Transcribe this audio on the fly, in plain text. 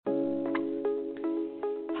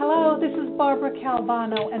Hello, this is Barbara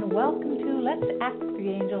Calvano, and welcome to Let's Ask the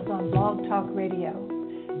Angels on Blog Talk Radio.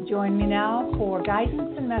 Join me now for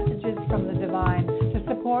guidance and messages from the divine to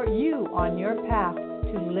support you on your path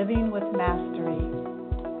to living with mastery.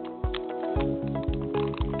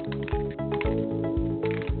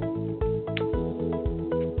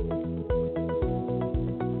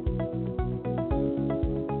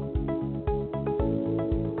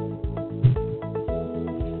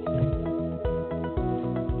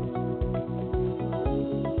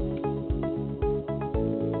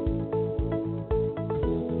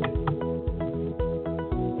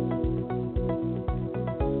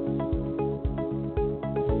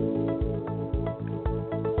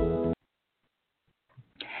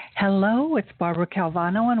 Hello, it's Barbara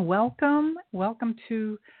Calvano, and welcome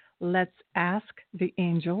to Let's Ask the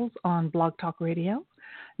Angels on Blog Talk Radio,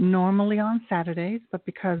 normally on Saturdays, but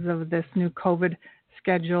because of this new COVID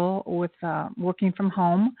schedule with working from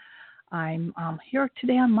home, I'm here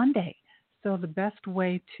today on Monday. So the best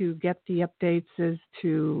way to get the updates is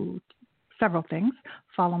to several things.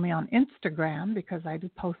 Follow me on Instagram, because I do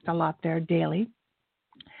post a lot there daily,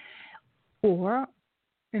 or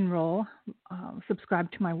subscribe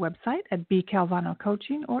to my website at B. Calvano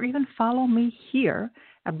Coaching, or even follow me here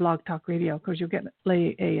at Blog Talk Radio, because you'll get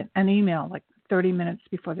an email like 30 minutes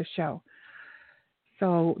before the show.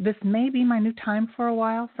 So this may be my new time for a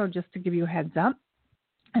while, so just to give you a heads up.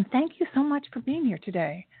 And thank you so much for being here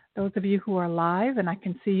today. Those of you who are live, and I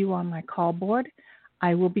can see you on my call board,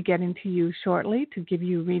 I will be getting to you shortly to give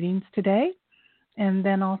you readings today. And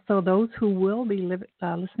then also those who will be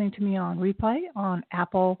listening to me on replay on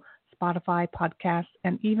Apple, Spotify, podcasts,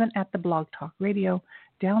 and even at the Blog Talk Radio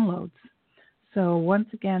downloads. So once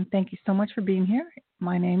again, thank you so much for being here.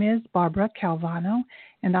 My name is Barbara Calvano,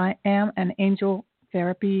 and I am an angel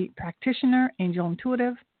therapy practitioner, angel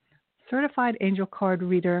intuitive, certified angel card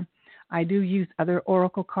reader. I do use other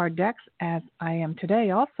oracle card decks, as I am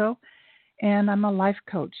today also, and I'm a life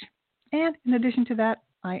coach. And in addition to that,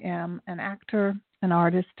 I am an actor, an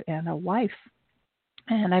artist, and a wife.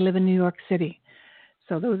 And I live in New York City.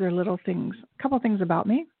 So those are little things, a couple things about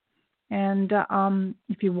me. And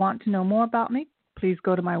if you want to know more about me, please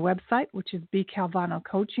go to my website, which is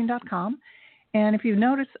bcalvanocoaching.com. And if you've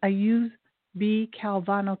noticed, I use B.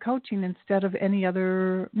 Calvano Coaching instead of any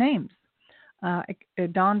other names.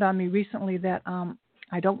 It dawned on me recently that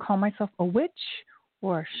I don't call myself a witch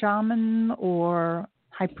or a shaman or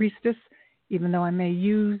high priestess, even though I may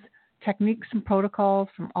use techniques and protocols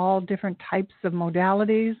from all different types of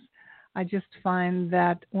modalities. I just find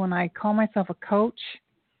that when I call myself a coach,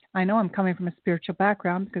 I know I'm coming from a spiritual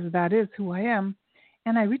background, because that is who I am,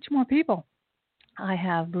 and I reach more people. I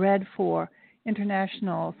have read for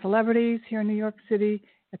international celebrities here in New York City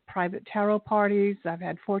at private tarot parties. I've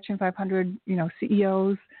had Fortune 500,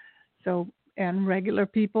 CEOs, and regular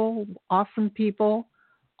people, awesome people,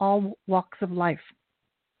 all walks of life.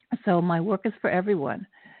 So my work is for everyone,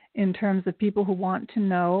 in terms of people who want to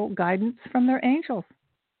know guidance from their angels,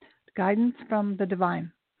 guidance from the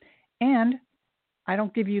divine. And I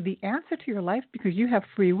don't give you the answer to your life, because you have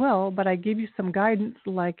free will, but I give you some guidance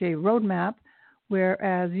like a roadmap,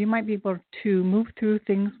 whereas you might be able to move through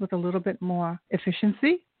things with a little bit more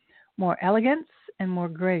efficiency, more elegance, and more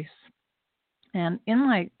grace. And in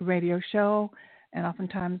my radio show, and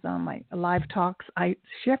oftentimes on my live talks, I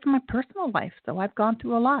share from my personal life. So I've gone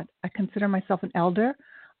through a lot. I consider myself an elder.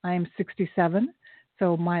 I am 67.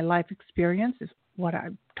 So my life experience is what I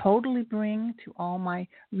totally bring to all my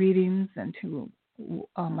readings and to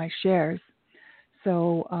my shares.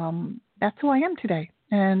 So that's who I am today.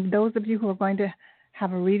 And those of you who are going to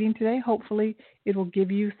have a reading today, hopefully it will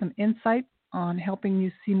give you some insight on helping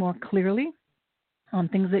you see more clearly on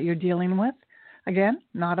things that you're dealing with. Again,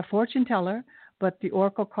 not a fortune teller, but the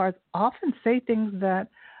oracle cards often say things that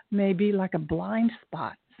may be like a blind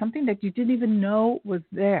spot, something that you didn't even know was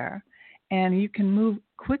there, and you can move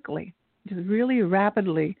quickly, just really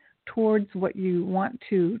rapidly towards what you want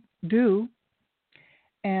to do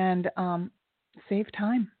and save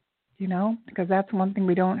time, because that's one thing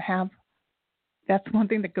we don't have. That's one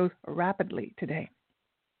thing that goes rapidly today.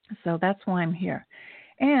 So that's why I'm here.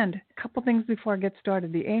 And a couple things before I get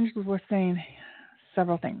started. The angels were saying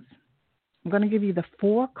several things. I'm going to give you the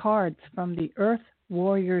 4 cards from the Earth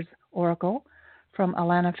Warriors Oracle from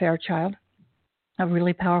Alana Fairchild, a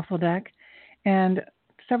really powerful deck. And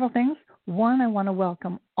several things. One, I want to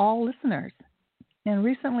welcome all listeners. And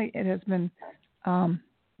recently it has been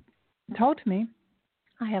told to me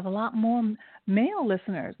I have a lot more male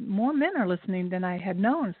listeners. More men are listening than I had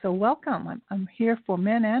known. So welcome. I'm here for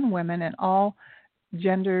men and women and all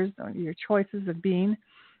genders or your choices of being.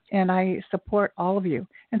 and I support all of you.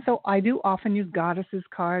 And so I do often use goddesses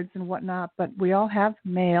cards and whatnot, but we all have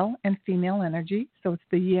male and female energy, so it's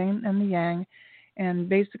the yin and the yang, and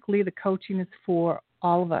basically the coaching is for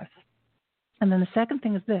all of us. And then the second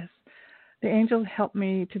thing is this. The angels helped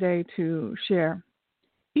me today to share.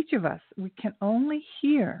 Each of us, we can only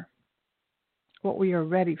hear what we are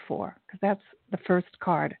ready for, because that's the first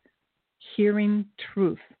card, hearing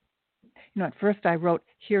truth. At first I wrote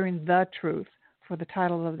hearing the truth for the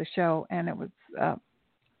title of the show, and it was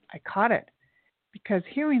I caught it, because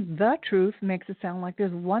hearing the truth makes it sound like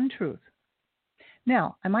there's one truth.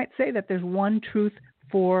 Now, I might say that there's one truth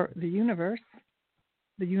for the universe,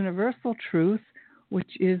 the universal truth,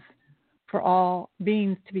 which is for all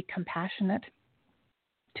beings to be compassionate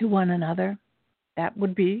to one another. That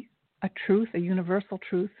would be a truth, a universal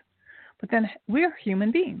truth. But then we're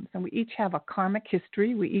human beings, and we each have a karmic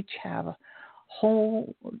history. We each have a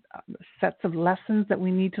whole sets of lessons that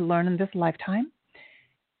we need to learn in this lifetime.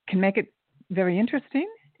 Can make it very interesting,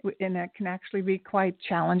 and it can actually be quite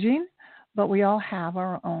challenging. But we all have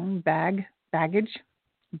our own baggage,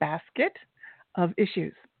 basket of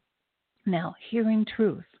issues. Now, hearing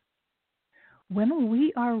truth. When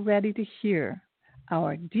we are ready to hear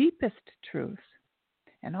our deepest truth,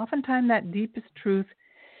 and oftentimes that deepest truth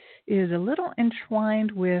is a little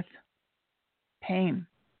entwined with pain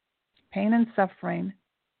and suffering,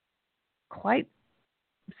 quite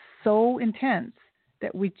so intense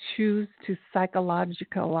that we choose to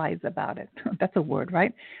psychologicalize about it. That's a word,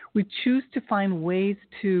 right? We choose to find ways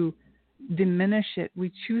to diminish it.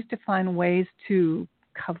 We choose to find ways to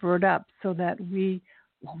cover it up so that we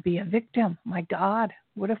won't be a victim. My God,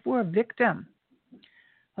 what if we're a victim?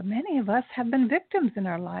 But many of us have been victims in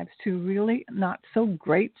our lives to really not so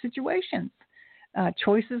great situations.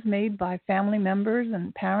 Choices made by family members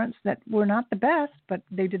and parents that were not the best, but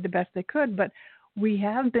they did the best they could. But we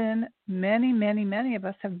have been, many of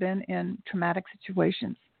us have been in traumatic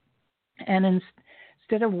situations. And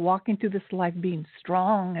instead of walking through this life being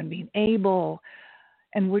strong and being able,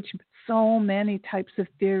 and which so many types of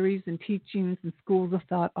theories and teachings and schools of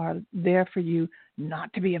thought are there for you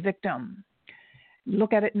not to be a victim.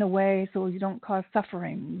 Look at it in a way so you don't cause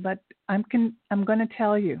suffering. But I'm going to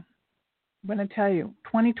tell you,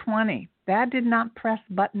 2020, that did not press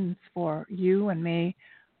buttons for you and me.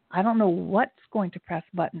 I don't know what's going to press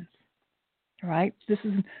buttons, right? This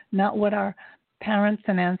is not what our parents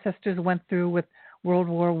and ancestors went through with World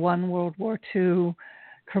War I, World War II,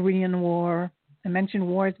 Korean War. I mention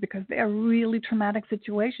wars because they are really traumatic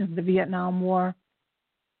situations, the Vietnam War,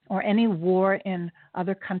 or any war in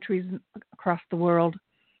other countries across the world.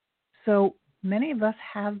 So many of us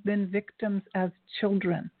have been victims as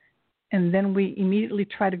children, and then we immediately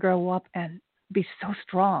try to grow up and be so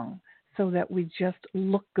strong so that we just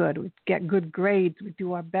look good. We get good grades. We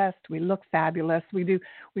do our best. We look fabulous. We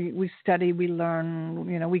study. We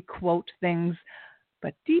learn. We quote things.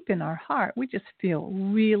 But deep in our heart, we just feel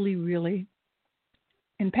really, really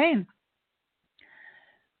in pain.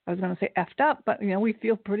 I was going to say effed up, but we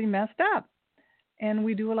feel pretty messed up, and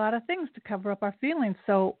we do a lot of things to cover up our feelings.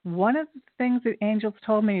 So one of the things that angels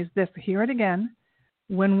told me is this: hear it again.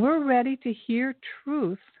 When we're ready to hear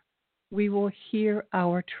truth, we will hear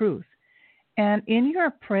our truth. And in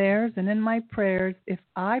your prayers and in my prayers, if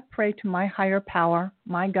I pray to my higher power,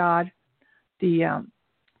 my God, the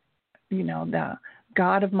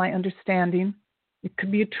God of my understanding, it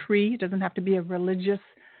could be a tree. It doesn't have to be a religious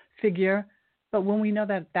figure. But when we know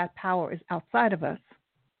that that power is outside of us,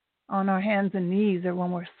 on our hands and knees, or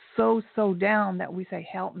when we're so down that we say,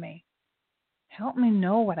 help me. Help me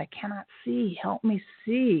know what I cannot see. Help me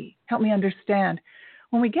see. Help me understand.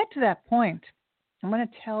 When we get to that point, I'm going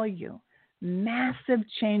to tell you, massive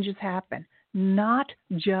changes happen, not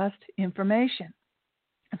just information.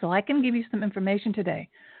 So I can give you some information today,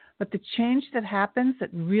 but the change that happens that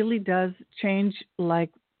really does change, like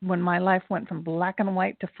when my life went from black and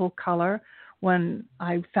white to full color, when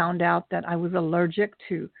I found out that I was allergic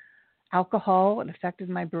to alcohol, it affected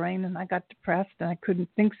my brain, and I got depressed, and I couldn't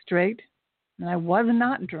think straight. And I was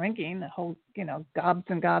not drinking the whole, gobs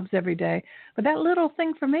and gobs every day. But that little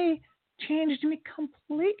thing for me changed me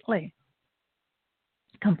completely.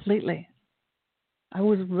 Completely. I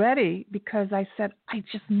was ready because I said, I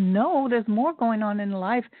just know there's more going on in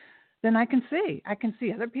life than I can see. I can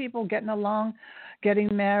see other people getting along,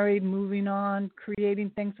 getting married, moving on,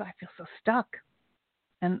 creating things. I feel so stuck.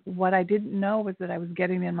 And what I didn't know was that I was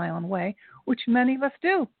getting in my own way, which many of us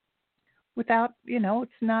do. Without,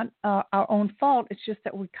 it's not our own fault. It's just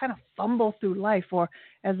that we kind of fumble through life. Or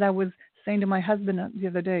as I was saying to my husband the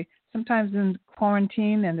other day, sometimes in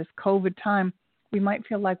quarantine and this COVID time, we might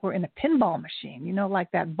feel like we're in a pinball machine,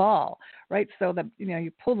 like that ball, right? So that,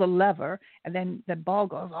 you pull the lever and then the ball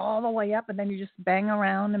goes all the way up and then you just bang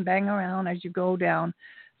around as you go down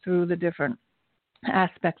through the different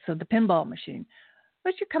aspects of the pinball machine.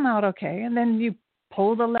 But you come out okay, and then you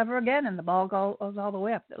pull the lever again and the ball goes all the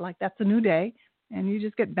way up. Like that's a new day, and you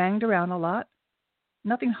just get banged around a lot.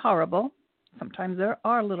 Nothing horrible. Sometimes there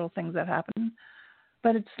are little things that happen,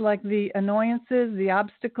 but it's like the annoyances, the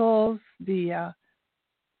obstacles,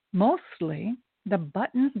 mostly the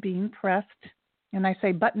buttons being pressed. And I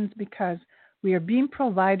say buttons because we are being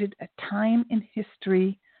provided a time in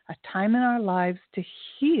history, a time in our lives to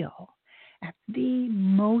heal at the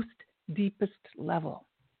most deepest level.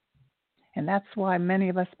 And that's why many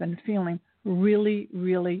of us have been feeling really,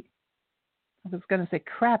 really, I was going to say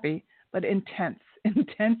crappy, but intense.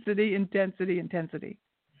 Intensity.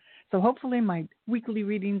 So hopefully my weekly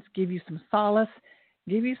readings give you some solace,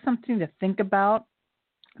 give you something to think about,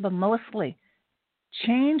 but mostly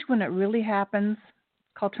change when it really happens.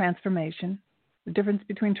 It's called transformation. The difference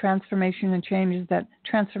between transformation and change is that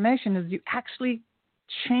transformation is you actually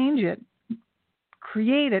change it,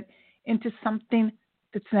 create it into something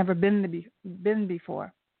that's never been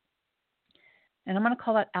before. And I'm going to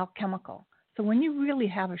call that alchemical. So when you really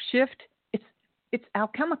have a shift, it's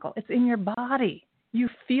alchemical. It's in your body. You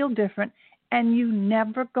feel different, and you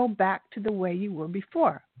never go back to the way you were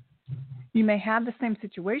before. You may have the same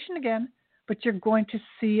situation again, but you're going to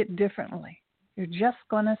see it differently. You're just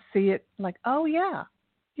going to see it like, oh, yeah,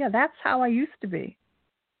 that's how I used to be.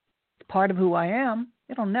 It's part of who I am.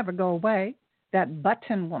 It'll never go away. That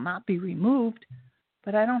button will not be removed,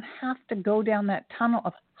 but I don't have to go down that tunnel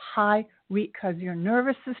of high because your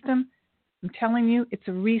nervous system, I'm telling you, it's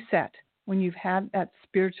a reset when you've had that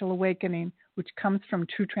spiritual awakening, which comes from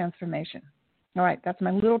true transformation. All right, that's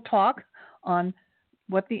my little talk on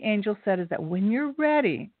what the angel said is that when you're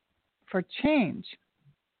ready for change,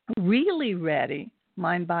 really ready,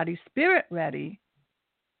 mind, body, spirit ready,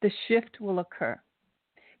 the shift will occur.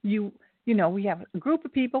 We have a group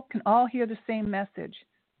of people can all hear the same message,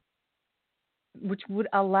 which would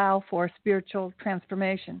allow for spiritual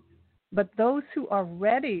transformation. But those who are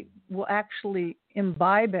ready will actually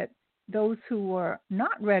imbibe it. Those who are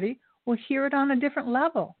not ready will hear it on a different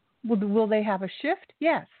level. Will they have a shift?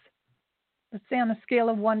 Yes. Let's say on a scale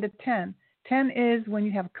of 1 to 10. 10 is when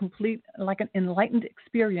you have complete, like an enlightened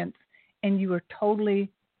experience, and you are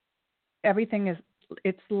totally,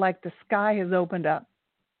 it's like the sky has opened up.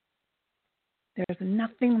 There's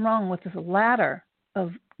nothing wrong with this ladder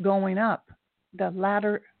of going up,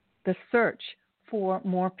 the search for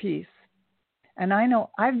more peace. And I know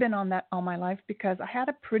I've been on that all my life because I had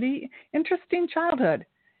a pretty interesting childhood.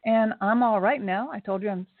 And I'm all right now. I told you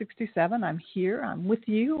I'm 67. I'm here. I'm with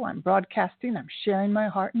you. I'm broadcasting. I'm sharing my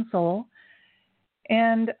heart and soul.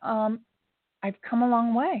 And I've come a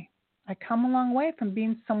long way. I come a long way from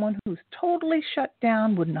being someone who's totally shut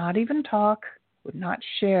down, would not even talk, would not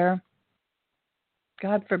share.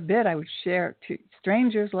 God forbid I would share to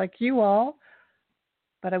strangers like you all,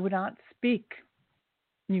 but I would not speak.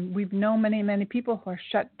 We've known many, many people who are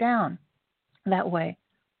shut down that way.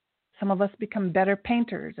 Some of us become better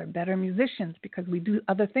painters or better musicians because we do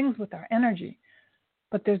other things with our energy.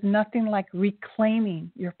 But there's nothing like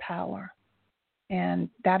reclaiming your power. And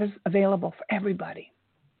that is available for everybody.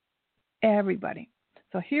 Everybody.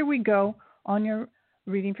 So here we go on your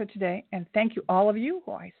reading for today. And thank you, all of you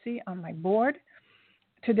who I see on my board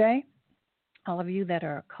today, all of you that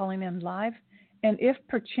are calling in live. And if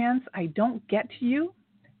perchance I don't get to you,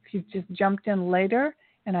 if you've just jumped in later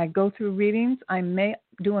and I go through readings, I may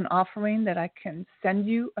do an offering that I can send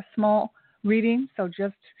you a small reading. So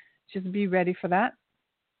just be ready for that.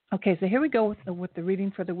 Okay, so here we go with the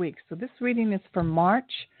reading for the week. So this reading is for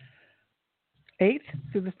March 8th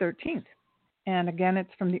through the 13th. And again,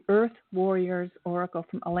 it's from the Earth Warriors Oracle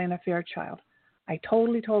from Elena Fairchild. I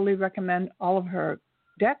totally recommend all of her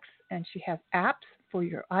decks, and she has apps for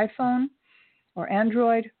your iPhone or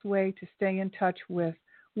Android, way to stay in touch with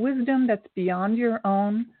wisdom that's beyond your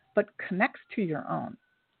own, but connects to your own.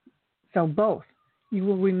 So both. You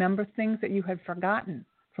will remember things that you had forgotten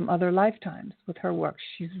from other lifetimes with her work.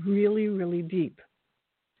 She's really, really deep.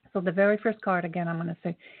 So the very first card, again, I'm going to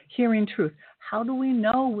say, hearing truth. How do we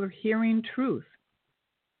know we're hearing truth?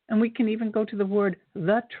 And we can even go to the word,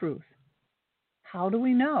 the truth. How do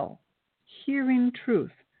we know? Hearing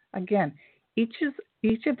truth. Again, each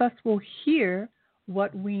of us will hear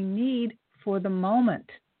what we need for the moment.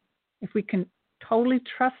 If we can totally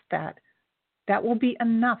trust that, that will be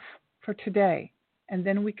enough for today. And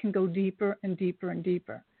then we can go deeper and deeper and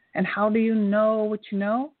deeper. And how do you know what you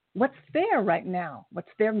know? What's there right now? What's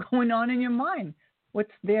there going on in your mind?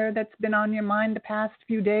 What's there that's been on your mind the past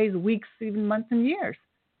few days, weeks, even months and years?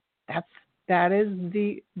 That is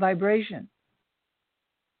the vibration.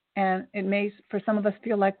 And it may, for some of us,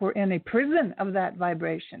 feel like we're in a prison of that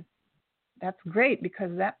vibration. That's great,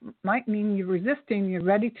 because that might mean you're resisting. You're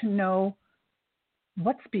ready to know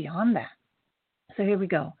what's beyond that. So here we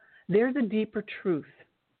go. There's a deeper truth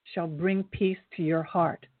shall bring peace to your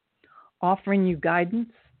heart, offering you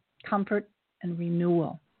guidance, comfort, and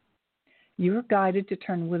renewal. You are guided to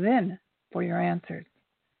turn within for your answers.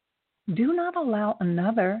 Do not allow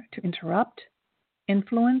another to interrupt,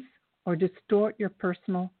 influence, or distort your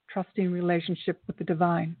personal, trusting relationship with the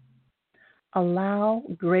divine. Allow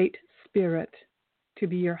Great Spirit to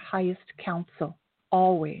be your highest counsel,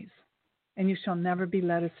 always, and you shall never be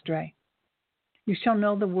led astray. You shall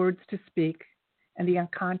know the words to speak and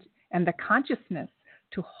the consciousness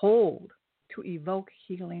to hold, to evoke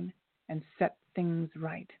healing and set things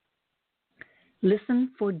right. Listen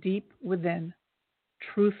for deep within.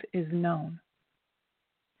 Truth is known.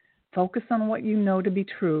 Focus on what you know to be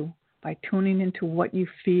true by tuning into what you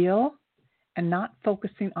feel and not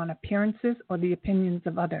focusing on appearances or the opinions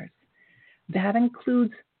of others. That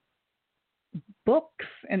includes books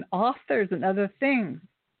and authors and other things.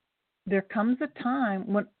 There comes a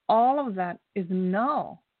time when all of that is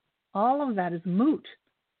null. All of that is moot.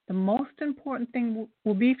 The most important thing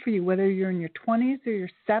will be for you, whether you're in your 20s or your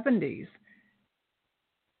 70s,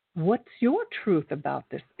 what's your truth about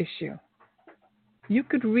this issue? You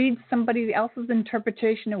could read somebody else's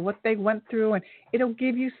interpretation of what they went through, and it'll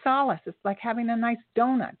give you solace. It's like having a nice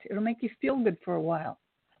donut. It'll make you feel good for a while.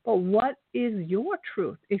 But what is your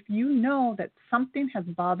truth? If you know that something has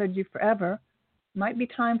bothered you forever, it might be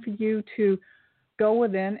time for you to go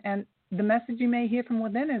within, and the message you may hear from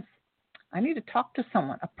within is, I need to talk to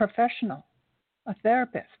someone, a professional, a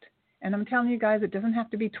therapist. And I'm telling you guys, it doesn't have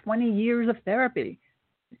to be 20 years of therapy.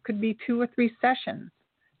 It could be 2 or 3 sessions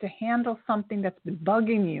to handle something that's been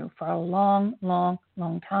bugging you for a long, long,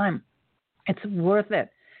 long time. It's worth it,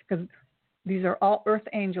 because these are all earth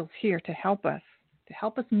angels here to help us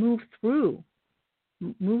move through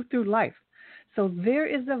life. So there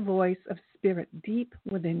is a voice of spirit deep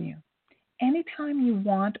within you. Anytime you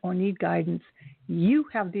want or need guidance, you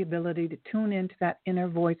have the ability to tune into that inner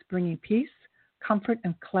voice, bringing peace, comfort,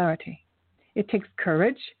 and clarity. It takes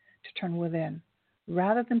courage to turn within.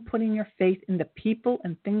 Rather than putting your faith in the people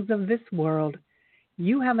and things of this world,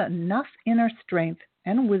 you have enough inner strength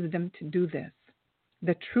and wisdom to do this.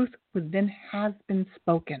 The truth within has been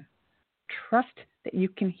spoken. Trust that you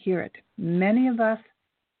can hear it. Many of us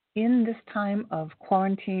in this time of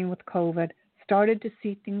quarantine with COVID started to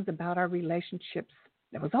see things about our relationships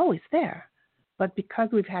that was always there. But because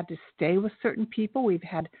we've had to stay with certain people, we've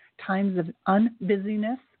had times of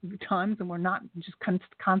unbusyness, times when we're not just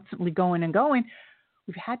constantly going and going,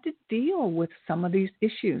 we've had to deal with some of these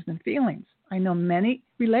issues and feelings. I know many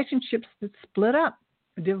relationships that split up,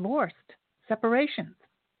 divorced, separations,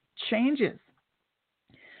 changes.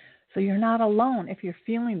 So you're not alone if you're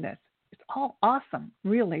feeling this. It's all awesome,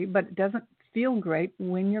 really, but it doesn't feel great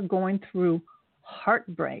when you're going through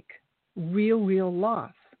heartbreak, real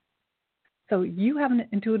loss. So you have an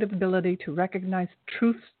intuitive ability to recognize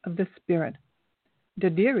truths of the spirit.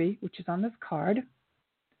 Dadiri, which is on this card,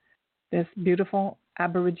 this beautiful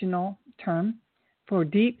Aboriginal term for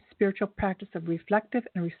deep spiritual practice of reflective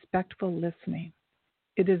and respectful listening.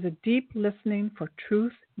 It is a deep listening for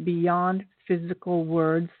truth beyond physical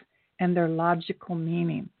words and their logical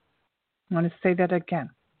meaning. I want to say that again.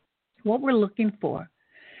 What we're looking for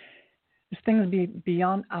is things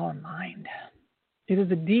beyond our mind. It is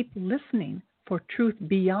a deep listening for truth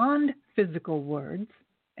beyond physical words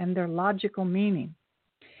and their logical meaning.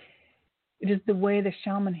 It is the way the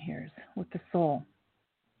shaman hears with the soul.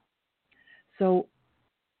 So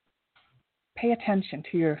pay attention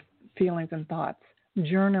to your feelings and thoughts.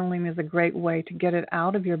 Journaling is a great way to get it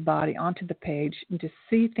out of your body onto the page and to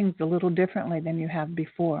see things a little differently than you have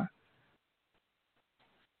before.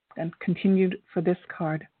 And continued for this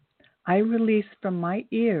card. I release from my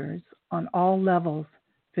ears on all levels,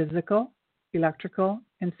 physical, electrical,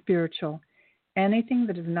 and spiritual, anything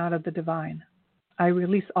that is not of the divine. I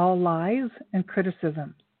release all lies and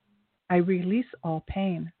criticisms. I release all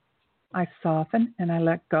pain. I soften and I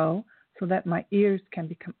let go so that my ears can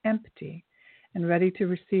become empty and ready to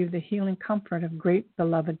receive the healing comfort of great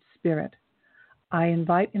beloved spirit. I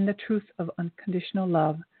invite in the truth of unconditional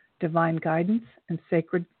love, divine guidance, and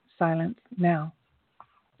sacred silence now.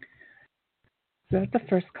 So that's the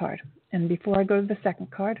first card. And before I go to the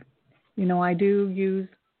second card, I do use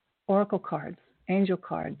oracle cards, angel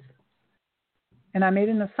cards. And I made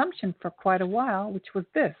an assumption for quite a while, which was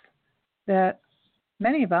this, that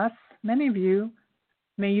many of you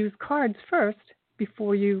may use cards first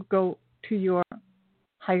before you go to your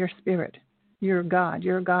higher spirit, your God,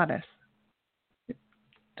 your goddess,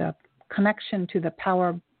 the connection to the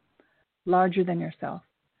power larger than yourself.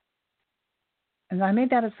 And I made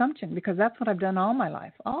that assumption because that's what I've done all my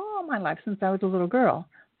life since I was a little girl.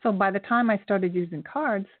 So by the time I started using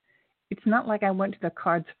cards, it's not like I went to the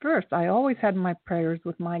cards first. I always had my prayers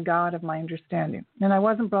with my God of my understanding. And I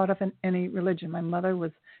wasn't brought up in any religion. My mother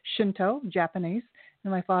was Shinto, Japanese,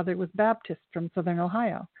 and my father was Baptist from Southern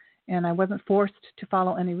Ohio. And I wasn't forced to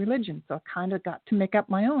follow any religion, so I kind of got to make up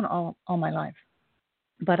my own all my life.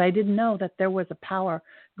 But I didn't know that there was a power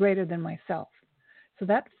greater than myself. So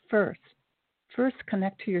that first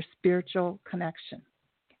connect to your spiritual connection.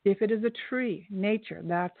 If it is a tree, nature,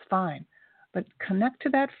 that's fine. But connect to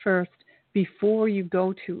that first before you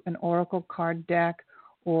go to an oracle card deck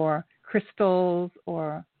or crystals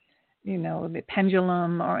or, the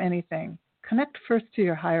pendulum or anything. Connect first to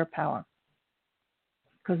your higher power.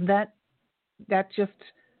 Because that just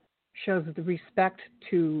shows the respect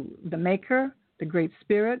to the maker, the great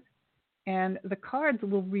spirit, and the cards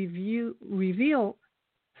will reveal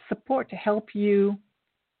support to help you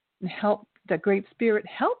and help the great spirit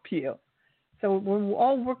help you. So we're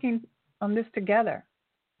all working on this together.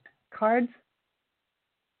 Cards,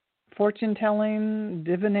 fortune telling,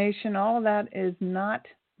 divination, all of that is not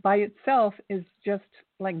by itself is just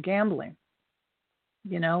like gambling.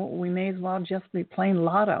 We may as well just be playing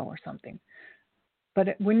lotto or something.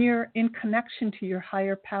 But when you're in connection to your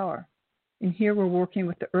higher power, and here we're working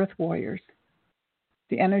with the earth warriors,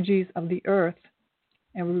 the energies of the earth,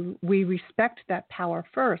 and we respect that power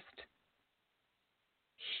first,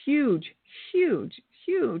 huge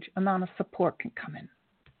amount of support can come in.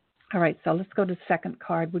 All right, so let's go to the second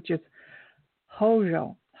card, which is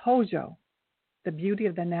Hojo, the beauty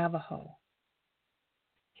of the Navajo.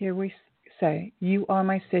 Here we say, you are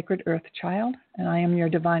my sacred earth child, and I am your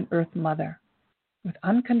divine earth mother. With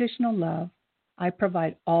unconditional love, I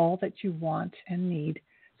provide all that you want and need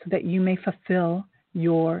so that you may fulfill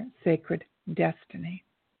your sacred destiny.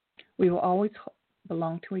 We will always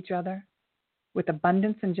belong to each other. With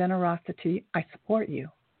abundance and generosity, I support you,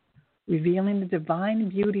 revealing the divine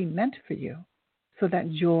beauty meant for you so that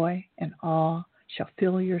joy and awe shall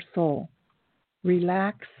fill your soul.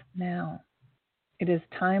 Relax now. It is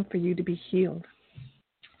time for you to be healed.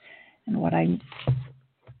 And what I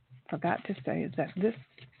forgot to say is that this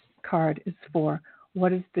card is for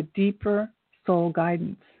what is the deeper soul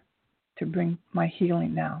guidance to bring my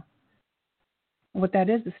healing now. What that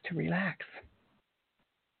is to relax.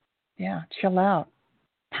 Yeah, chill out.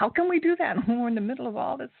 How can we do that when we're in the middle of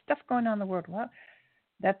all this stuff going on in the world? Well,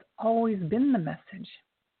 that's always been the message.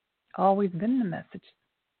 Always been the message.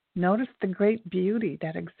 Notice the great beauty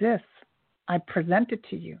that exists. I present it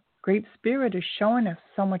to you. Great Spirit is showing us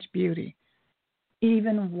so much beauty,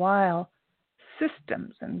 even while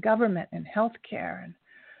systems and government and healthcare and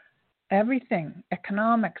everything,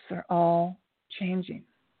 economics are all changing.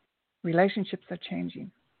 Relationships are changing.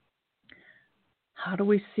 How do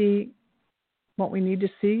we see what we need to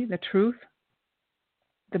see? The truth?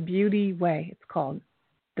 The beauty way, it's called.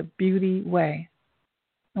 The beauty way.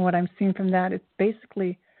 And what I'm seeing from that is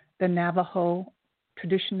basically the Navajo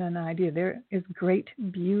tradition and idea. There is great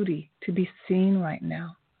beauty to be seen right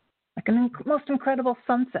now. Like a most incredible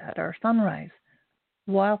sunset or sunrise,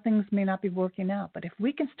 while things may not be working out. But if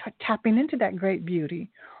we can start tapping into that great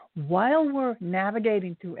beauty while we're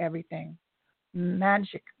navigating through everything,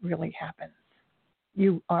 magic really happens.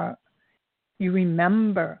 You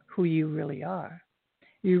remember who you really are.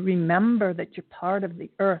 You remember that you're part of the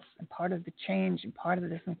earth and part of the change and part of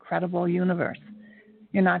this incredible universe.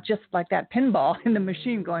 You're not just like that pinball in the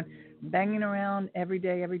machine going banging around every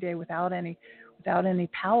day without any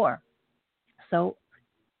power. So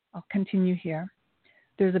I'll continue here.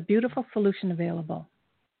 There's a beautiful solution available.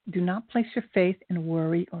 Do not place your faith in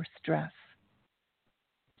worry or stress.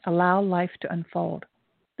 Allow life to unfold.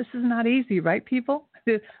 This is not easy, right, people?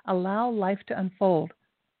 Allow life to unfold.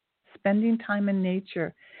 Spending time in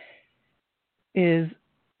nature is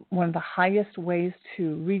one of the highest ways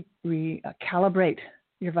to recalibrate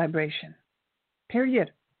your vibration.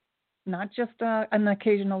 Period. Not just an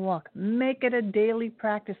occasional walk. Make it a daily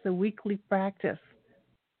practice, a weekly practice.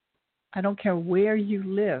 I don't care where you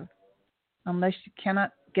live, unless you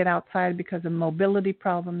cannot get outside because of mobility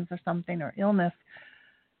problems or something or illness.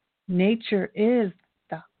 Nature is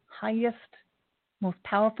the highest, most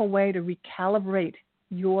powerful way to recalibrate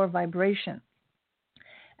your vibration.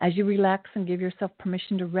 As you relax and give yourself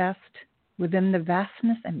permission to rest within the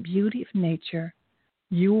vastness and beauty of nature,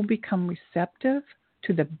 you will become receptive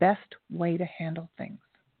to the best way to handle things.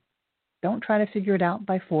 Don't try to figure it out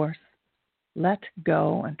by force. Let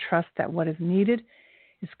go and trust that what is needed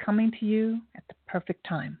is coming to you at the perfect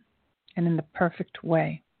time and in the perfect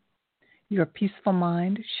way. Your peaceful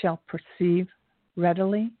mind shall perceive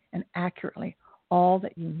readily and accurately all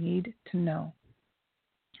that you need to know.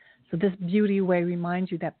 So this beauty way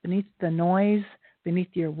reminds you that beneath the noise, beneath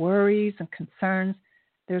your worries and concerns,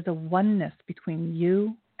 there's a oneness between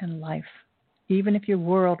you and life. Even if your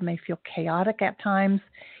world may feel chaotic at times,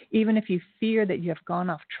 even if you fear that you have gone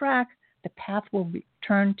off track, the path will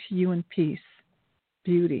return to you in peace.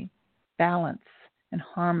 Beauty, balance, and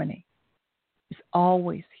harmony is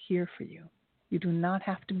always here for you. You do not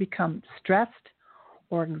have to become stressed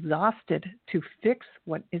or exhausted to fix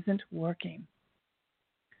what isn't working.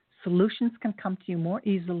 Solutions can come to you more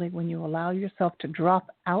easily when you allow yourself to drop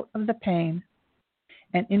out of the pain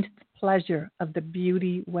and into the pleasure of the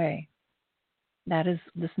beauty way. That is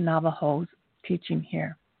this Navajo's teaching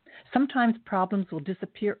here. Sometimes problems will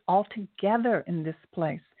disappear altogether in this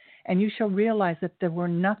place, and you shall realize that there were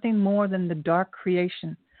nothing more than the dark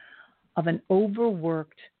creation of an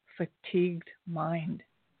overworked, fatigued mind.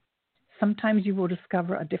 Sometimes you will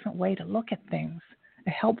discover a different way to look at things,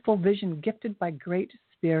 a helpful vision gifted by Great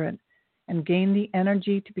Spirit, and gain the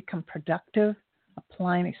energy to become productive,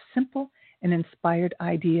 applying a simple and inspired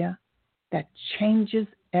idea that changes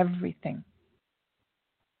everything.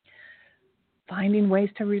 Finding ways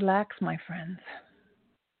to relax, my friends.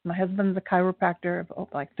 My husband's a chiropractor of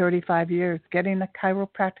like 35 years. Getting a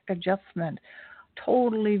chiropractic adjustment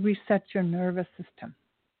totally resets your nervous system.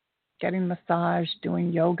 Getting massage,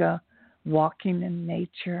 doing yoga, walking in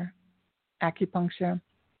nature, acupuncture,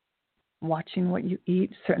 watching what you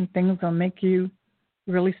eat. Certain things will make you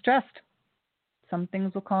really stressed. Some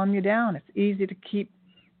things will calm you down. It's easy to keep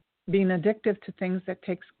being addictive to things that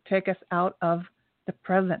take us out of the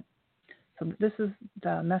present. So this is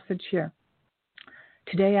the message here.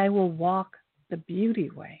 Today I will walk the beauty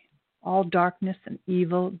way. All darkness and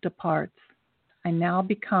evil departs. I now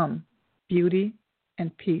become beauty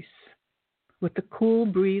and peace. With the cool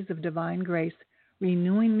breeze of divine grace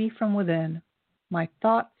renewing me from within, my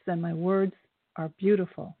thoughts and my words are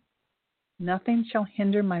beautiful. Nothing shall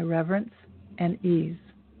hinder my reverence and ease.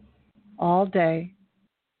 All day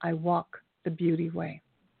I walk the beauty way.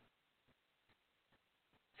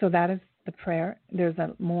 So that is the prayer. There's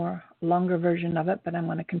a more longer version of it, but I'm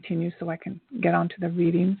going to continue so I can get on to the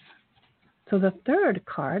readings. So the third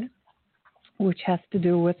card, which has to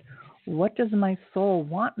do with what does my soul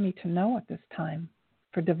want me to know at this time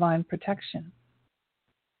for divine protection?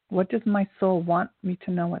 What does my soul want me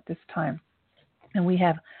to know at this time? And we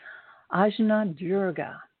have Ajna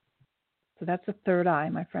Durga. So that's the third eye,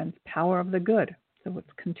 my friends, power of the good. So let's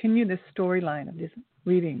continue this storyline of these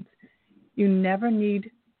readings. You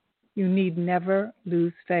need never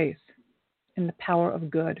lose faith in the power of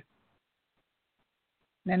good.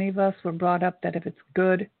 Many of us were brought up that if it's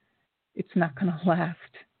good, it's not going to last.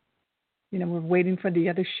 We're waiting for the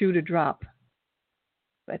other shoe to drop.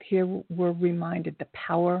 But here we're reminded the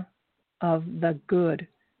power of the good.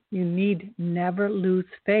 You need never lose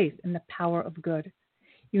faith in the power of good.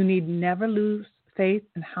 You need never lose faith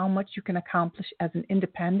in how much you can accomplish as an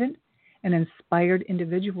independent and inspired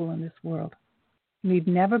individual in this world. You need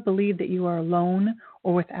never believe that you are alone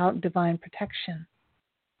or without divine protection.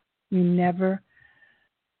 You need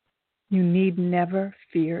never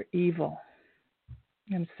fear evil.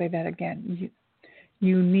 I'm going to say that again.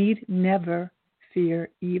 You need never fear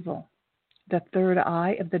evil. The third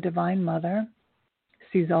eye of the Divine Mother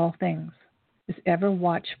sees all things, is ever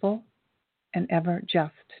watchful and ever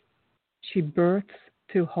just. She births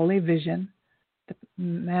through holy vision the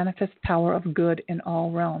manifest power of good in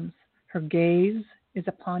all realms. Her gaze is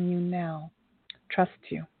upon you now. Trust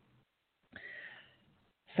you.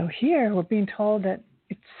 So here we're being told that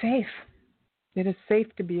it's safe. It is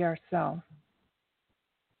safe to be ourselves,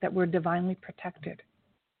 that we're divinely protected.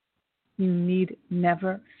 You need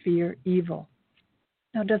never fear evil.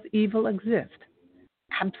 Now, does evil exist?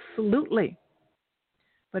 Absolutely.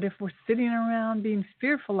 But if we're sitting around being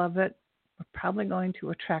fearful of it, we're probably going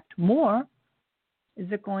to attract more.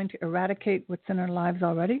 Is it going to eradicate what's in our lives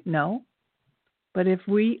already? No. But if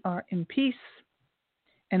we are in peace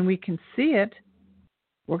and we can see it,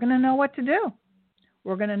 we're going to know what to do.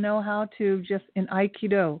 We're going to know how to just, in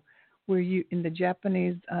Aikido, where you, in the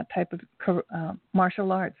Japanese type of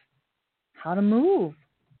martial arts, how to move.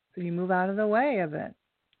 So you move out of the way of it.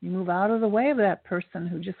 You move out of the way of that person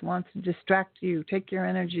who just wants to distract you, take your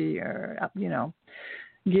energy, or,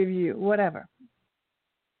 give you whatever.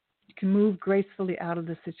 You can move gracefully out of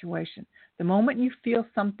the situation. The moment you feel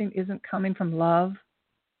something isn't coming from love,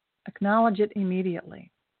 Acknowledge it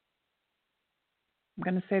immediately. I'm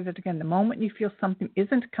going to say that again. The moment you feel something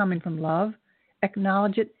isn't coming from love,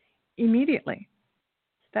 acknowledge it immediately.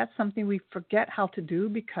 That's something we forget how to do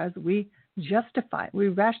because we justify, we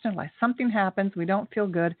rationalize. Something happens, we don't feel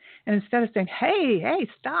good, and instead of saying, hey,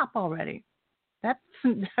 stop already, that's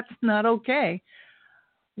not okay.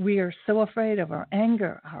 We are so afraid of our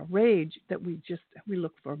anger, our rage, that we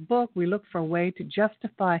look for a book, we look for a way to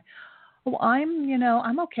justify, oh,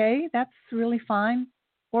 I'm okay, that's really fine.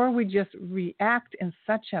 Or we just react in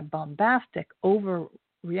such a bombastic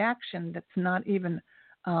overreaction that's not even,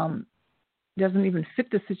 doesn't even fit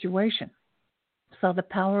the situation. So the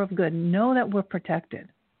power of good, know that we're protected.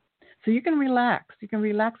 So you can relax. You can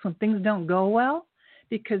relax when things don't go well,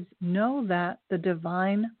 because know that the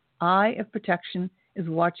divine eye of protection is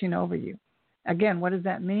watching over you. Again, what does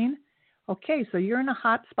that mean? Okay, so you're in a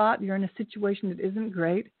hot spot, you're in a situation that isn't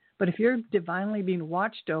great, but if you're divinely being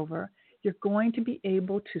watched over, you're going to be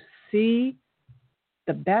able to see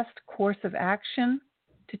the best course of action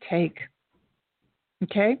to take.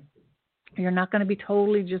 Okay? You're not going to be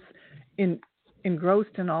totally just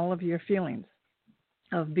engrossed in all of your feelings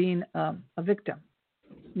of being a victim.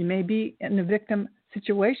 You may be in a victim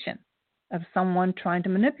situation of someone trying to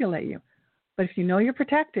manipulate you. But if you know you're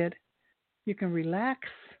protected, you can relax.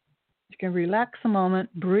 You can relax a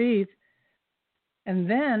moment, breathe, and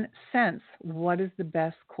then sense what is the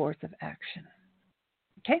best course of action.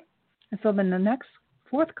 Okay? And so then the next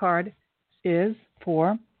fourth card is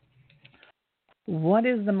for what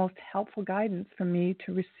is the most helpful guidance for me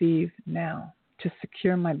to receive now to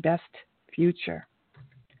secure my best future?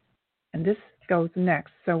 And this goes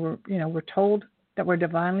next. So we're told that we're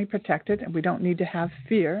divinely protected and we don't need to have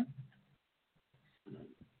fear.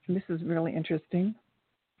 And this is really interesting.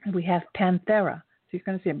 We have Panthera. So you're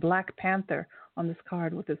going to see a black panther on this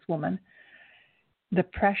card with this woman. The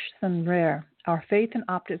precious and rare. Our faith and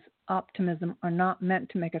optimism are not meant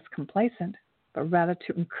to make us complacent, but rather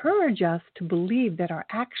to encourage us to believe that our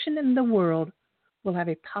action in the world will have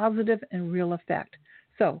a positive and real effect.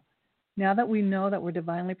 So now that we know that we're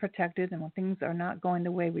divinely protected and when things are not going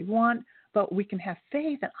the way we want, but we can have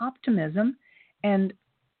faith and optimism, and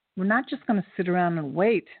we're not just going to sit around and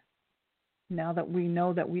wait. Now that we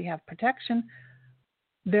know that we have protection,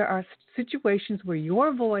 there are situations where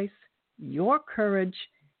your voice, your courage,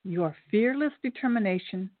 your fearless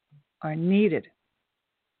determination are needed.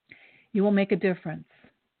 You will make a difference.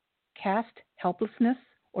 Cast helplessness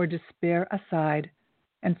or despair aside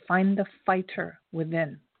and find the fighter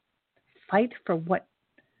within. Fight for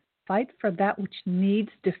that which needs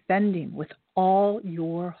defending with all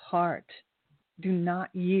your heart. Do not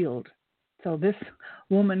yield. So this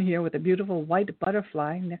woman here with a beautiful white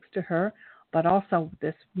butterfly next to her, but also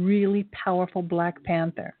this really powerful black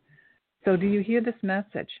panther. So do you hear this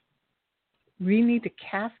message? We need to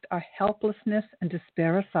cast our helplessness and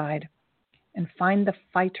despair aside and find the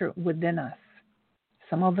fighter within us.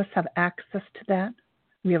 Some of us have access to that.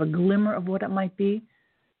 We have a glimmer of what it might be.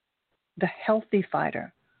 The healthy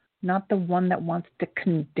fighter, not the one that wants to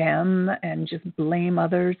condemn and just blame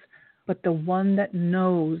others, but the one that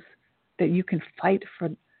knows that you can fight for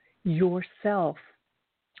yourself,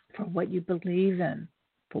 for what you believe in,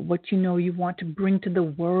 for what you know you want to bring to the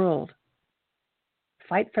world.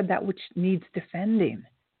 Fight for that which needs defending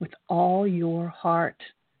with all your heart.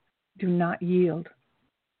 Do not yield.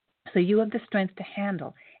 So you have the strength to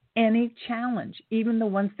handle any challenge, even the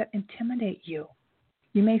ones that intimidate you.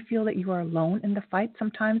 You may feel that you are alone in the fight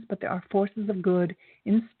sometimes, but there are forces of good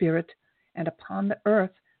in spirit and upon the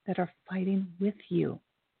earth that are fighting with you,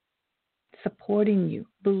 supporting you,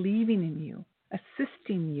 believing in you,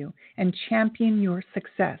 assisting you, and championing your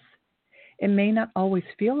success. It may not always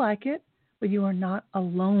feel like it, but you are not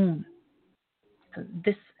alone.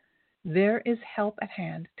 There is help at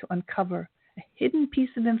hand to uncover a hidden piece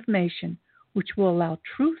of information which will allow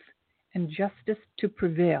truth and justice to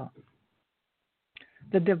prevail.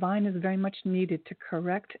 The divine is very much needed to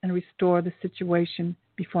correct and restore the situation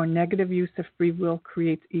before negative use of free will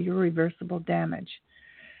creates irreversible damage.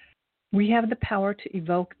 We have the power to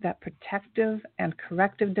evoke that protective and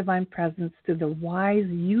corrective divine presence through the wise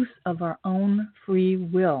use of our own free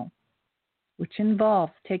will, which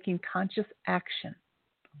involves taking conscious action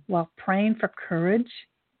while praying for courage,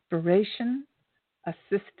 inspiration,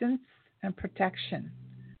 assistance, and protection.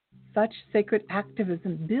 Such sacred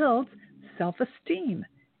activism builds self-esteem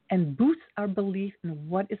and boosts our belief in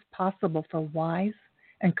what is possible for wise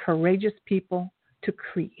and courageous people to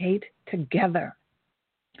create together.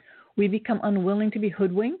 We become unwilling to be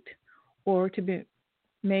hoodwinked or to be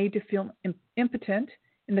made to feel impotent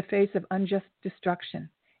in the face of unjust destruction.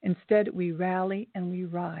 Instead, we rally and we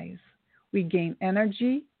rise. We gain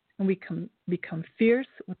energy and we become fierce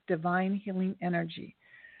with divine healing energy.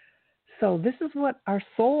 So this is what our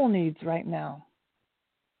soul needs right now.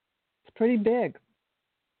 It's pretty big.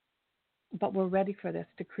 But we're ready for this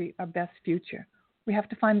to create our best future. We have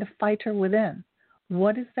to find the fighter within.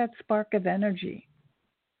 What is that spark of energy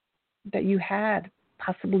that you had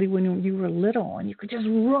possibly when you were little and you could just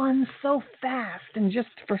run so fast and just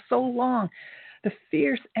for so long? The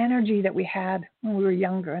fierce energy that we had when we were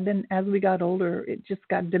younger. And then as we got older, it just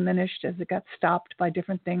got diminished as it got stopped by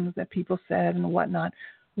different things that people said and whatnot.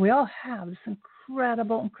 We all have this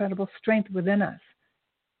incredible, incredible strength within us.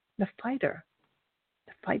 The fighter,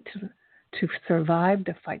 the fight to survive,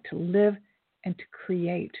 the fight to live, and to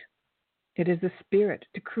create. It is the spirit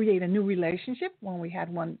to create a new relationship when we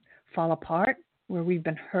had one fall apart, where we've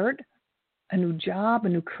been hurt, a new job, a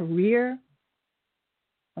new career.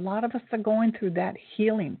 A lot of us are going through that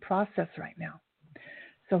healing process right now.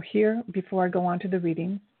 So here, before I go on to the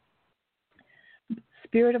reading,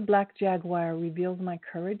 Spirit of Black Jaguar reveals my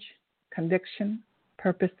courage, conviction,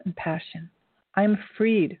 purpose, and passion. I am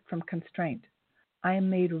freed from constraint. I am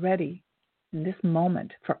made ready in this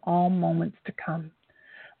moment for all moments to come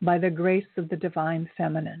by the grace of the divine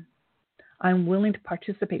feminine. I am willing to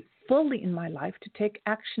participate fully in my life to take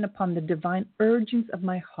action upon the divine urgings of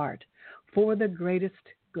my heart for the greatest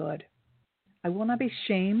good. I will not be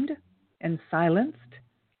shamed and silenced.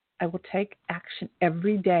 I will take action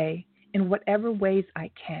every day in whatever ways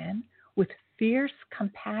I can with fierce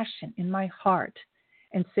compassion in my heart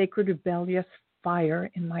and sacred rebellious fire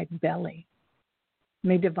in my belly.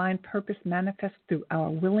 May divine purpose manifest through our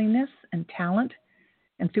willingness and talent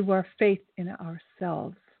and through our faith in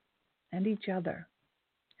ourselves and each other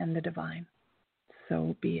and the divine.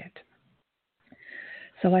 So be it.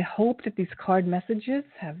 So I hope that these card messages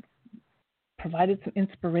have provided some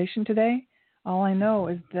inspiration today. All I know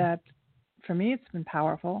is that for me it's been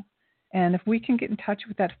powerful. And if we can get in touch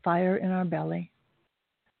with that fire in our belly,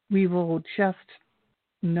 we will just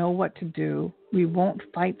know what to do. We won't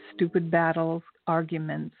fight stupid battles,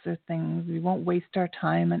 arguments, or things. We won't waste our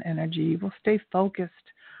time and energy. We'll stay focused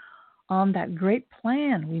on that great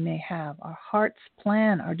plan we may have, our heart's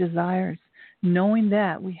plan, our desires, knowing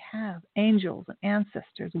that we have angels and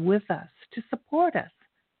ancestors with us to support us.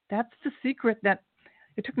 That's the secret that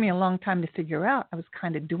it took me a long time to figure out. I was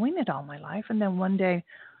kind of doing it all my life, and then one day,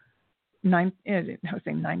 in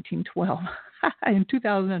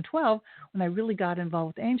 2012, when I really got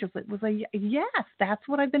involved with angels, it was like, yes, that's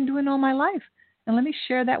what I've been doing all my life. And let me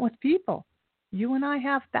share that with people. You and I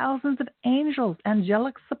have thousands of angels,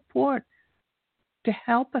 angelic support to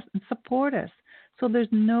help us and support us. So there's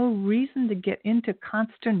no reason to get into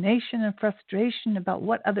consternation and frustration about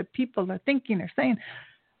what other people are thinking or saying.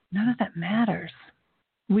 None of that matters.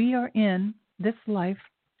 We are in this life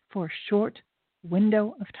for a short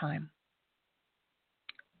window of time.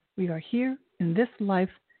 We are here in this life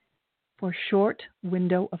for a short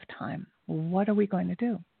window of time. What are we going to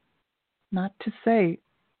do? Not to say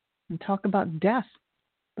and talk about death,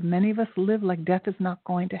 but many of us live like death is not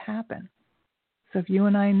going to happen. So if you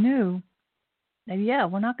and I knew that,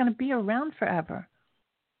 we're not going to be around forever,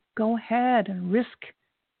 go ahead and risk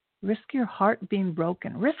your heart being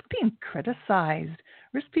broken, risk being criticized,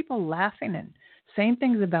 risk people laughing and saying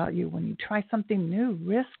things about you when you try something new.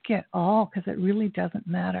 Risk it all, because it really doesn't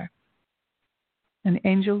matter. And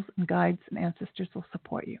angels and guides and ancestors will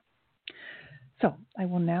support you. So I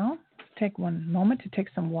will now take one moment to take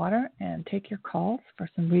some water and take your calls for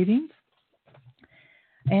some readings.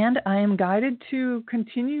 And I am guided to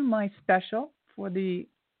continue my special for the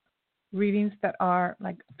readings that are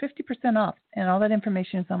like 50% off, and all that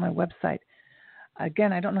information is on my website.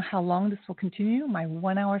 Again, I don't know how long this will continue, my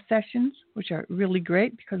 1-hour sessions, which are really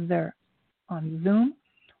great because they're on Zoom,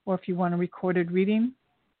 or if you want a recorded reading,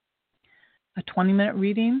 a 20-minute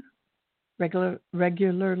reading,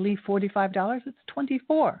 regularly $45, it's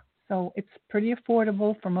 $24. So it's pretty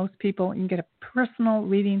affordable for most people. You can get a personal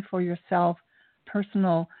reading for yourself,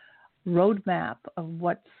 personal roadmap of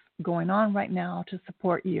what's going on right now to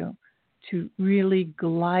support you to really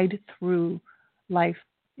glide through life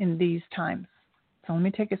in these times. So let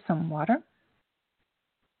me take some water.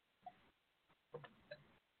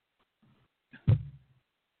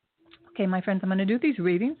 Okay, my friends, I'm going to do these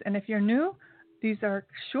readings. And if you're new, these are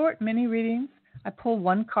short mini readings. I pull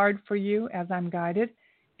one card for you as I'm guided.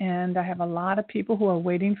 And I have a lot of people who are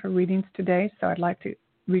waiting for readings today, so I'd like to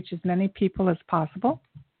reach as many people as possible.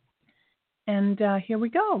 And here we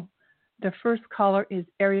go. The first caller is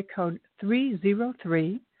area code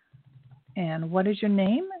 303. And what is your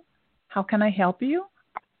name? How can I help you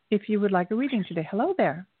if you would like a reading today? Hello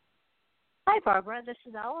there. Hi, Barbara. This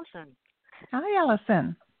is Allison. Hi,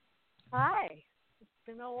 Allison. Hi. It's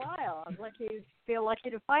been a while. Feel lucky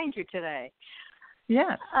to find you today.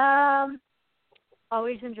 Yes.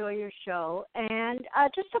 Always enjoy your show. And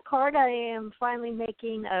just a card, I am finally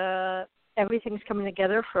making, everything's coming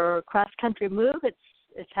together for Cross Country Move.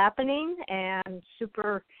 It's happening, and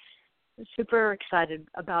super excited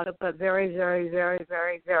about it, but very, very, very,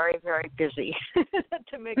 very, very, very busy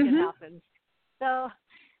to make it happen. So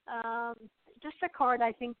just a card,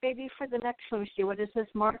 I think, maybe for the next, let me see, what is this,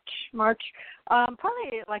 March? Probably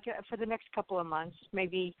like for the next couple of months,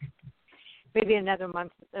 maybe another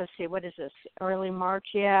month. Let's see, what is this, early March?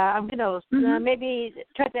 Yeah, I'm going to maybe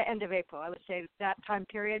toward the end of April. I would say that time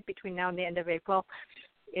period between now and the end of April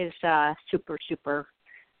is super, super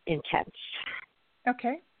intense.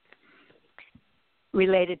 Okay.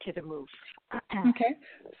 Related to the move. Okay.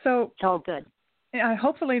 So it's all good.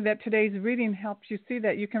 Hopefully that today's reading helps you see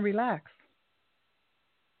that you can relax.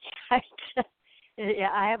 Yeah,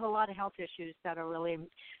 I have a lot of health issues that are really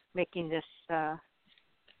making this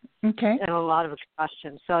okay. And a lot of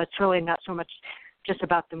exhaustion. So it's really not so much just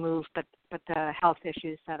about the move, but the health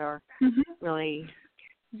issues that are really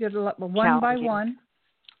just one by one.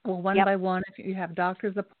 Well, one by one, if you have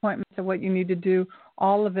doctor's appointments or what you need to do,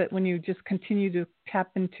 all of it when you just continue to tap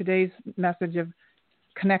in today's message of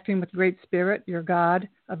connecting with Great Spirit, your God,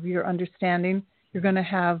 of your understanding, you're going to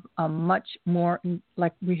have a much more,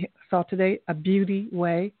 like we saw today, a beauty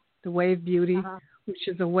way, the way of beauty, which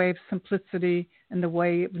is a way of simplicity and the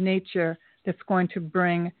way of nature that's going to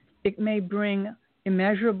bring, it may bring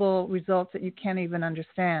immeasurable results that you can't even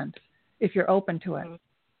understand if you're open to it.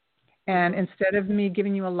 And instead of me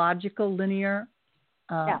giving you a logical, linear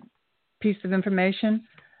piece of information,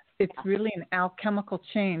 it's really an alchemical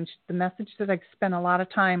change. The message that I spent a lot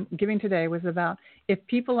of time giving today was about if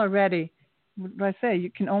people are ready, what I say, you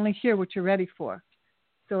can only hear what you're ready for.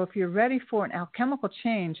 So if you're ready for an alchemical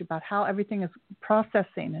change about how everything is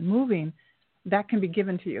processing and moving, that can be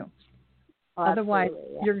given to you. Otherwise,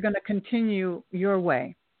 you're going to continue your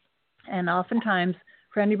way. And oftentimes,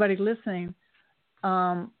 for anybody listening,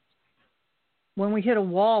 when we hit a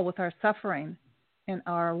wall with our suffering and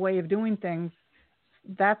our way of doing things,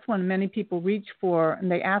 that's when many people reach for and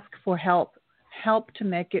they ask for help to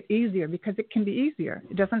make it easier, because it can be easier.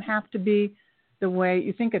 It doesn't have to be the way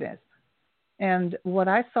you think it is. And what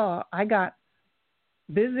I saw, I got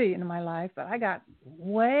busy in my life, but I got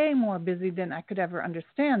way more busy than I could ever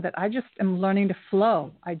understand, that I just am learning to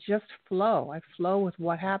flow. I just flow. I flow with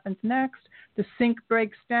what happens next. The sink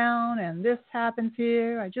breaks down and this happens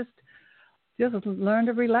here. I just learn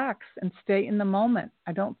to relax and stay in the moment.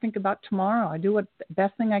 I don't think about tomorrow. I do the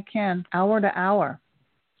best thing I can, hour to hour,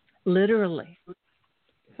 literally.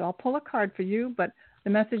 So I'll pull a card for you, but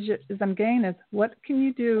the message is I'm getting is, what can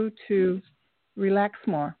you do to relax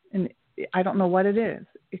more? And I don't know what it is.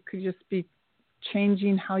 It could just be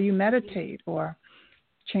changing how you meditate or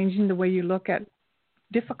changing the way you look at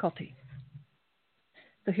difficulty.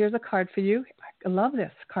 So here's a card for you. I love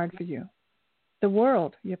this card for you. The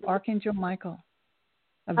World. You have Archangel Michael.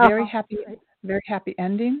 A very happy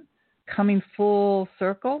ending, coming full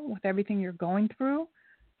circle with everything you're going through,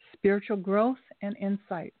 spiritual growth and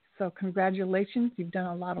insight. So congratulations. You've done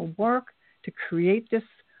a lot of work to create this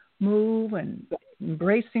move and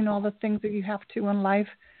embracing all the things that you have to in life.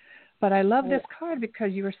 But I love this card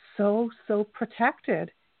because you are so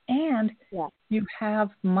protected, and you have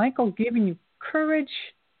Michael giving you courage,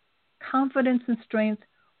 confidence, and strength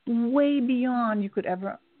way beyond you could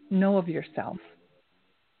ever know of yourself.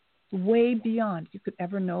 Way beyond you could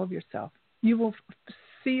ever know of yourself. You will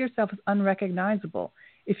see yourself as unrecognizable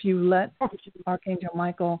if you let Archangel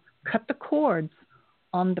Michael cut the cords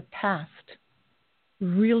on the past.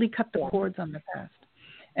 Really cut the cords on the past.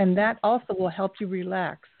 And that also will help you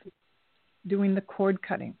relax, doing the cord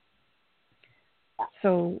cutting.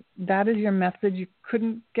 So that is your message. You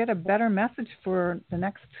couldn't get a better message for the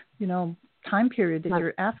next, time period that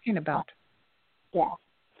you're asking about.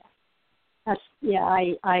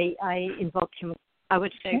 I invoked him, I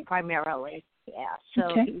would say primarily. So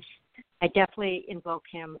I definitely invoke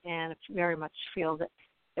him and very much feel that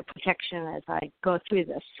the protection as I go through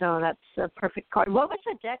this. So that's a perfect card. What was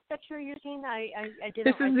the deck that you're using? I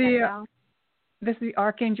didn't write that down. This is the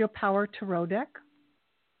Archangel Power Tarot deck.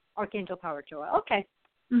 Archangel Power Tarot. Okay.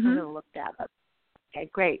 I'm going to look that up. Okay,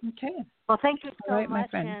 great. Okay. Well, thank you so much. My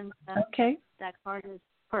friend. And, that card is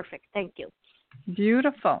perfect. Thank you.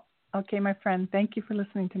 Beautiful. Okay, my friend. Thank you for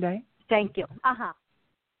listening today. Thank you.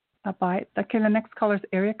 Bye-bye. Okay, the next caller is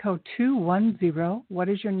area code 210. What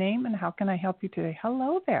is your name and how can I help you today?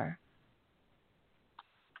 Hello there.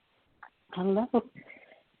 Hello.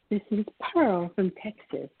 This is Pearl from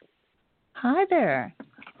Texas. Hi there.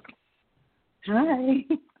 Hi.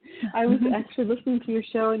 I was actually listening to your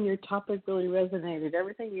show, and your topic really resonated.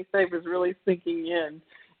 Everything you said was really sinking in,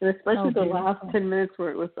 and especially the last 10 minutes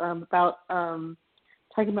where it was about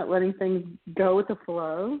talking about letting things go with the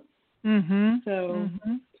flow. So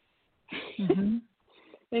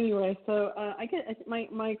anyway, so I guess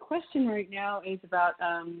my question right now is about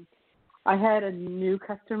I had a new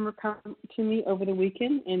customer come to me over the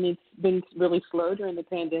weekend, and it's been really slow during the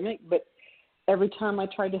pandemic, but every time I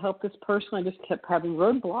tried to help this person, I just kept having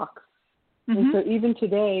roadblocks. And so even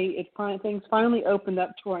today, things finally opened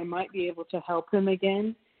up to where I might be able to help him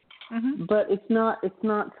again. But it's not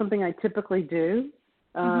something I typically do.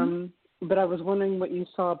 But I was wondering what you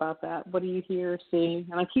saw about that. What do you hear, see?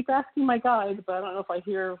 And I keep asking my guide, but I don't know if I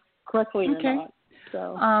hear correctly or not.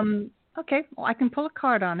 So. Okay. Well, I can pull a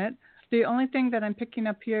card on it. The only thing that I'm picking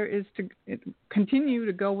up here is to continue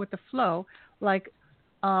to go with the flow. Like,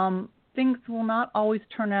 things will not always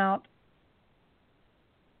turn out.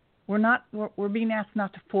 We're being asked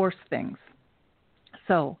not to force things.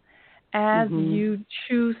 So, as you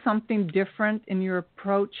choose something different in your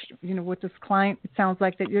approach, with this client, it sounds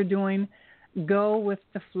like that you're doing, go with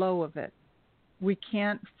the flow of it. We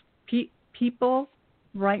can't, people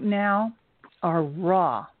right now are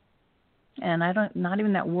raw. And not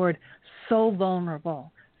even that word, so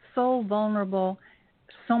vulnerable. So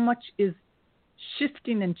much is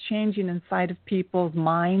shifting and changing inside of people's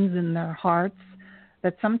minds and their hearts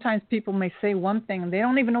that sometimes people may say one thing and they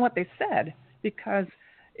don't even know what they said, because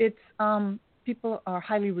it's people are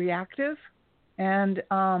highly reactive and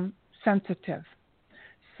sensitive.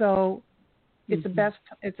 So it's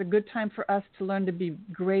a good time for us to learn to be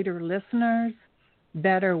greater listeners,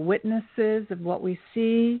 better witnesses of what we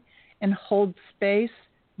see, and hold space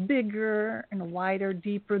bigger and wider,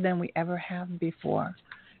 deeper than we ever have before.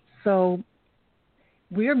 So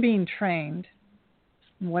we're being trained,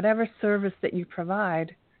 in whatever service that you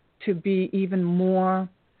provide, to be even more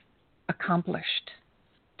accomplished,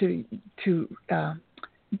 to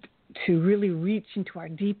really reach into our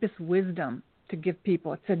deepest wisdom to give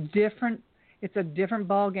people. It's a different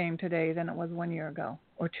ball game today than it was 1 year ago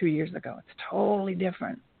or 2 years ago. It's totally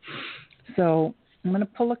different. So I'm going to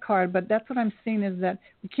pull a card, but that's what I'm seeing, is that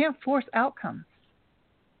we can't force outcomes.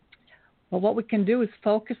 But what we can do is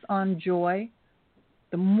focus on joy.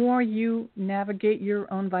 The more you navigate your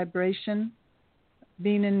own vibration,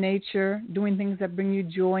 being in nature, doing things that bring you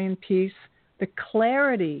joy and peace, the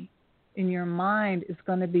clarity in your mind is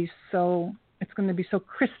going to be so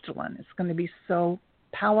crystalline. It's going to be so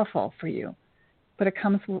powerful for you. But it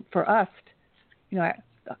comes for us,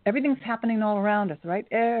 everything's happening all around us, right?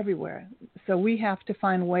 Everywhere. So we have to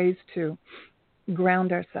find ways to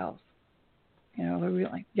ground ourselves.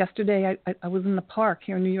 Yesterday I was in the park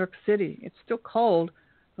here in New York City. It's still cold,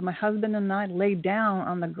 but my husband and I laid down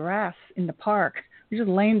on the grass in the park. We were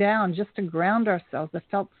just laying down just to ground ourselves. It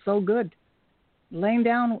felt so good. Laying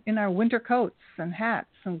down in our winter coats and hats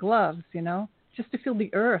and gloves, just to feel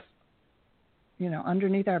the earth,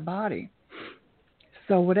 underneath our body.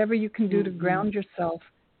 So whatever you can do to ground yourself,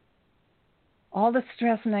 all the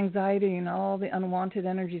stress and anxiety and all the unwanted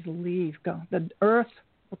energies leave. Go. The earth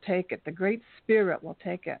will take it. The Great Spirit will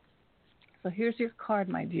take it. So here's your card,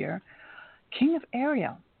 my dear. King of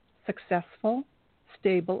Ariel. Successful,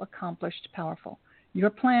 stable, accomplished, powerful. Your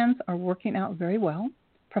plans are working out very well.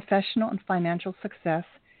 Professional and financial success,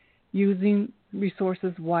 using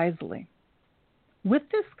resources wisely. With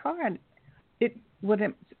this card, what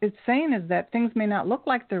it's saying is that things may not look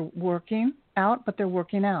like they're working out, but they're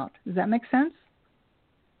working out. Does that make sense?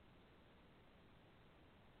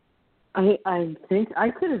 I think I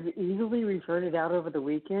could have easily referred it out over the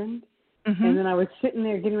weekend, and then I was sitting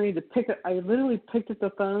there getting ready to pick up. I literally picked up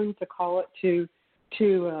the phone to call it to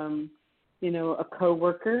a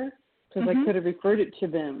coworker, because I could have referred it to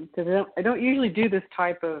them, because I don't usually do this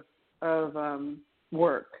type of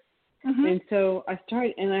work. And so I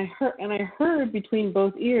started, and I heard between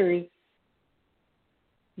both ears.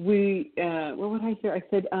 What would I hear? I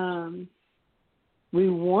said, we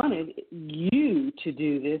wanted you to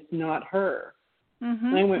do this, not her.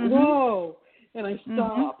 And I went, whoa, and I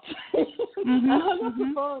stopped. I hung up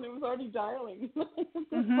the phone. It was already dialing.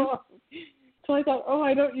 So I thought,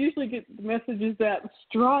 I don't usually get messages that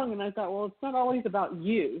strong. And I thought, well, it's not always about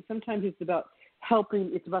you. Sometimes it's about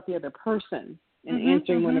helping. It's about the other person and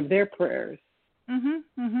answering one of their prayers.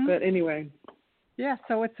 But anyway. Yeah,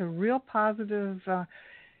 so it's a real positive.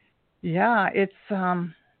 It's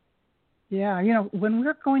when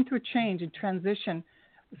we're going through a change, a transition,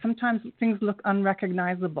 sometimes things look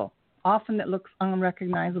unrecognizable. often it looks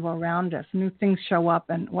unrecognizable around us. New things show up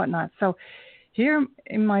and whatnot. So here,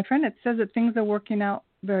 my friend, it says that things are working out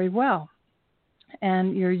very well.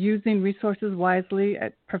 And you're using resources wisely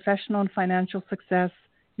at professional and financial success.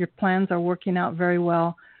 Your plans are working out very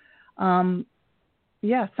well.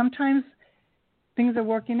 Sometimes things are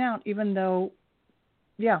working out even though,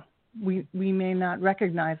 we may not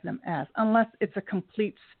recognize them as, unless it's a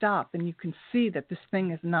complete stop and you can see that this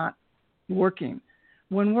thing is not working.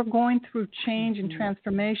 When we're going through change and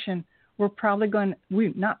transformation, you're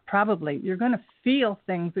going to feel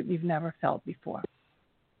things that you've never felt before.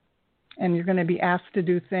 And you're going to be asked to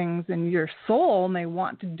do things, and your soul may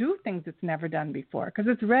want to do things it's never done before because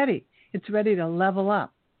it's ready. It's ready to level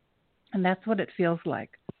up. And that's what it feels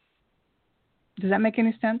like. Does that make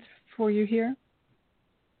any sense for you here?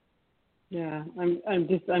 Yeah,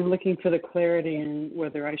 I'm looking for the clarity in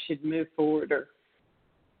whether I should move forward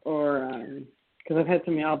or because I've had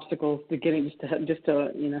so many obstacles to getting just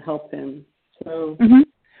to help him. So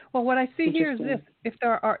well, what I see here is this: if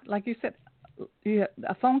there are, like you said,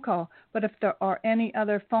 a phone call, but if there are any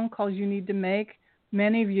other phone calls you need to make,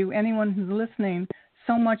 many of you, anyone who's listening,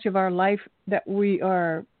 so much of our life that we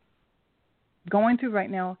are going through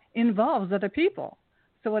right now involves other people.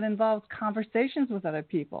 So it involves conversations with other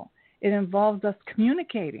people. It involves us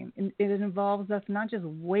communicating. It involves us not just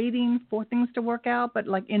waiting for things to work out, but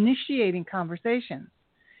like initiating conversations.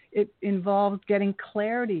 It involves getting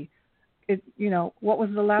clarity. What was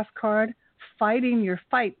the last card? Fighting your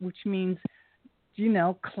fight, which means,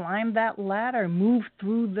 climb that ladder, move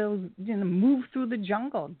through move through the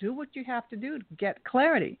jungle, do what you have to do to get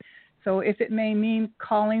clarity. So if it may mean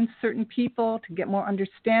calling certain people to get more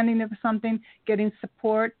understanding of something, getting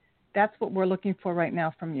support, that's what we're looking for right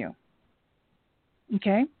now from you.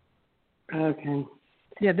 Okay? Okay.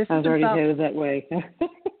 Yeah, this I was already headed that way.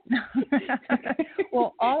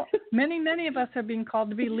 Well, many of us are being called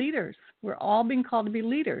to be leaders. We're all being called to be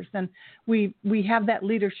leaders. And we have that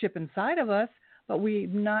leadership inside of us, but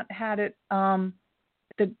we've not had it,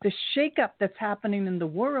 the shakeup that's happening in the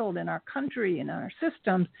world, in our country, in our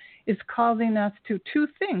systems, is causing us to two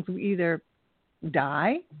things. We either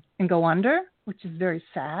die and go under, which is very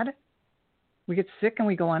sad. We get sick and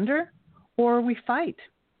we go under, or we fight.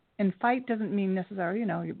 And fight doesn't mean necessarily,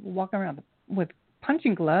 you walk around with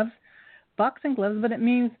punching gloves, boxing gloves, but it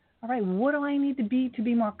means, all right, what do I need to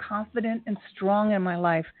be more confident and strong in my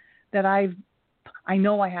life that I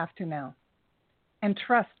know I have to now? And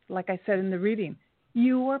trust, like I said in the reading,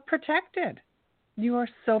 you are protected. You are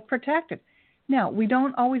so protected. Now, we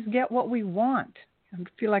don't always get what we want. I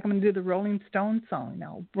feel like I'm going to do the Rolling Stones song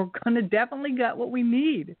now. We're going to definitely get what we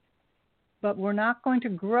need, but we're not going to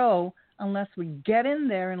grow unless we get in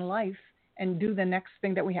there in life and do the next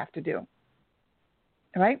thing that we have to do.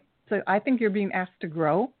 All right? So I think you're being asked to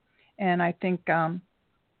grow, and I think you're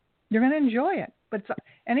going to enjoy it. But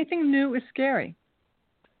anything new is scary,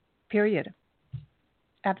 period.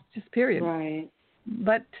 That's just period. Right.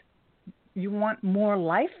 But you want more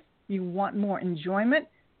life, you want more enjoyment,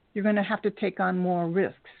 you're going to have to take on more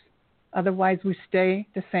risks. Otherwise, we stay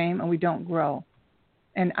the same and we don't grow.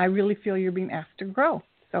 And I really feel you're being asked to grow.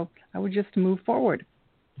 So I would just move forward.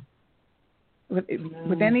 With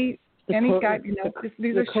any guide,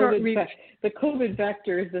 these are short reads. The COVID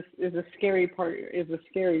factor is a scary part. Is a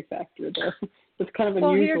scary factor, though. It's kind of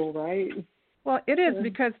unusual, right? Well, it is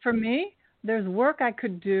because for me, there's work I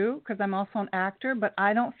could do because I'm also an actor, but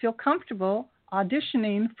I don't feel comfortable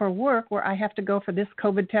auditioning for work where I have to go for this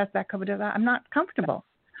COVID test, that COVID test. I'm not comfortable.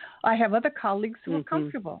 I have other colleagues who are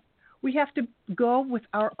comfortable. We have to go with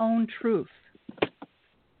our own truth.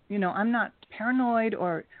 I'm not paranoid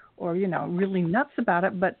or really nuts about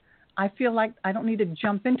it, but I feel like I don't need to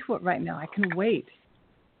jump into it right now. I can wait.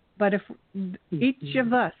 But if each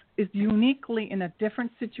of us is uniquely in a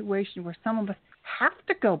different situation where some of us have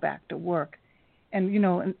to go back to work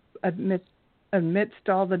and, amidst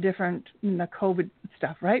all the different COVID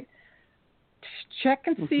stuff, right? Check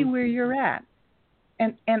and see where you're at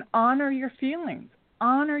and honor your feelings.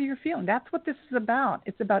 Honor your feelings. That's what this is about.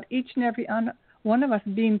 It's about each and every one of us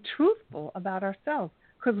being truthful about ourselves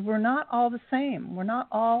because we're not all the same. We're not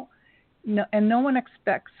all, and no one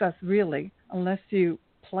expects us really unless you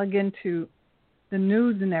plug into the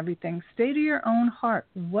news and everything. Stay to your own heart.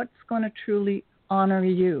 What's going to truly honor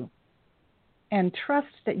you? And trust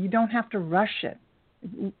that you don't have to rush it.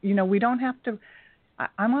 We don't have to.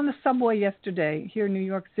 I'm on the subway yesterday here in New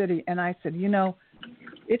York City, and I said,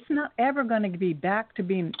 it's not ever going to be back to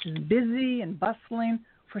being busy and bustling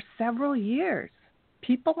for several years.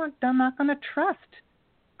 People are not going to trust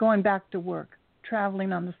going back to work,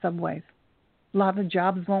 traveling on the subways. A lot of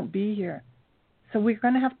jobs won't be here. So we're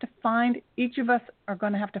going to have to find, each of us are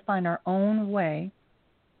going to have to find our own way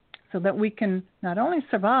so that we can not only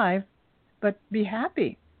survive, but be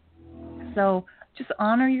happy. So just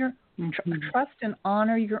honor your, trust and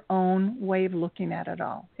honor your own way of looking at it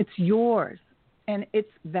all. It's yours, and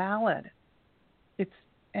it's valid.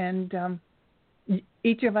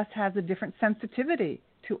 Each of us has a different sensitivity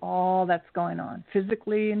to all that's going on,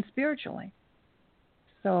 physically and spiritually.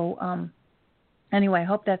 So anyway, I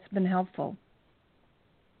hope that's been helpful.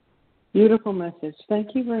 Beautiful message.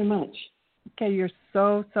 Thank you very much. Okay, you're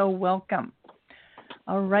so welcome.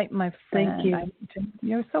 All right, my friend. Thank you.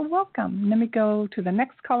 You're so welcome. Let me go to the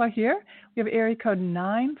next caller here. We have area code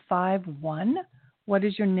 951. What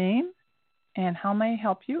is your name, and how may I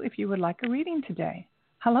help you if you would like a reading today?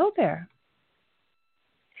 Hello there.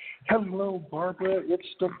 Hello, Barbara. It's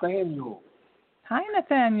Nathaniel. Hi,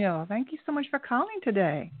 Nathaniel. Thank you so much for calling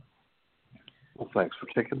today. Well, thanks for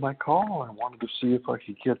taking my call. I wanted to see if I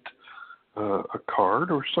could get a card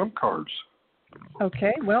or some cards.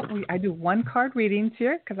 Okay. Well, I do one card readings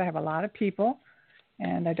here because I have a lot of people,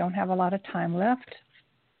 and I don't have a lot of time left.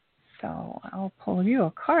 So I'll pull you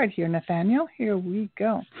a card here, Nathaniel. Here we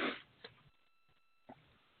go.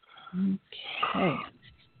 Okay.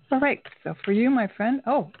 All right. So for you, my friend,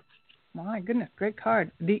 oh, my goodness, great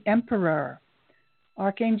card. The Emperor,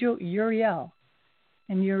 Archangel Uriel.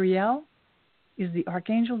 And Uriel is the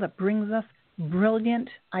archangel that brings us brilliant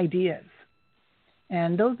ideas.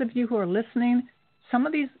 And those of you who are listening, some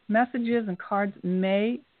of these messages and cards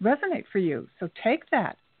may resonate for you. So take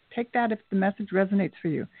that. Take that if the message resonates for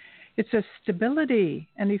you. It says stability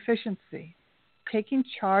and efficiency, taking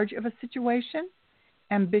charge of a situation,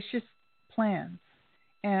 ambitious plans.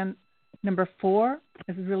 And number 4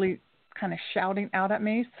 is really kind of shouting out at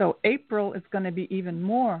me. So April is going to be even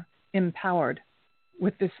more empowered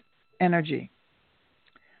with this energy.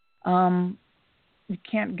 You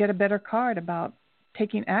can't get a better card about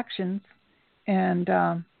taking actions and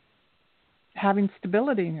having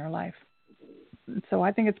stability in your life. So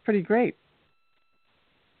I think it's pretty great.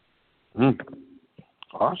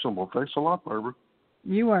 Awesome. Well, thanks a lot, Barbara.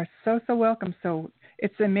 You are so welcome. So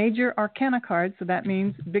it's a major arcana card, so that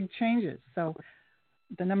means big changes. So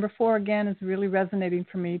the number 4 again is really resonating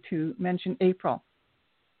for me to mention April.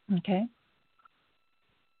 Okay?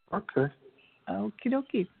 Okay. Okie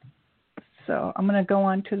dokie. So I'm going to go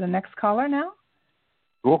on to the next caller now.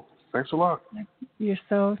 Cool. Thanks a lot. You're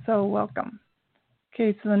so welcome.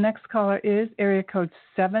 Okay, so the next caller is area code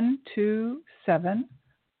 727.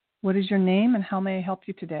 What is your name and how may I help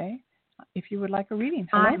you today? If you would like a reading.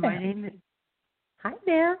 Hello Hi, there. Hi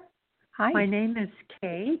there. Hi. My name is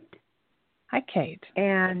Kate. Hi, Kate.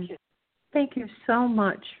 And thank you so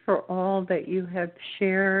much for all that you have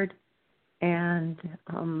shared and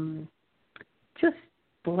just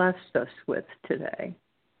blessed us with today.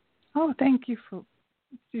 Oh, thank you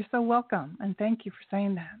you're so welcome, and thank you for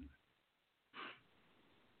saying that.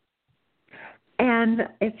 And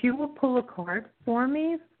if you will pull a card for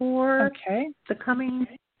me for the coming,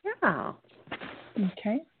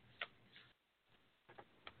 Okay.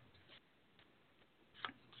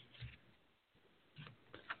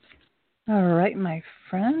 All right, my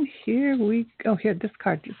friend, here we go. Here, this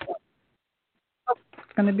card. It's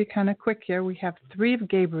going to be kind of quick here. We have 3 of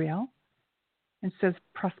Gabriel. It says,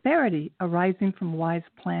 prosperity arising from wise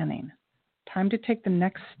planning. Time to take the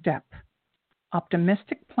next step.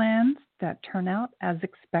 Optimistic plans that turn out as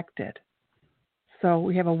expected. So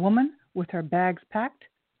we have a woman with her bags packed.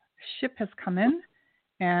 Ship has come in.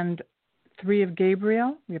 And 3 of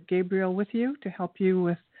Gabriel. We have Gabriel with you to help you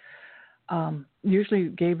with, usually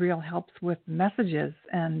Gabriel helps with messages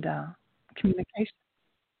and communication.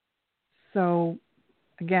 So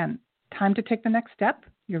again, time to take the next step.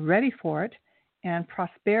 You're ready for it. And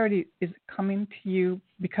prosperity is coming to you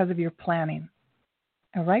because of your planning.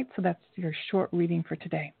 All right, so that's your short reading for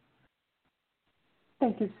today.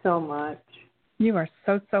 Thank you so much. You are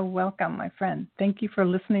so welcome, my friend. Thank you for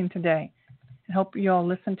listening today. I hope you all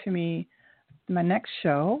listen to me. My next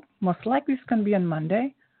show, most likely it's going to be on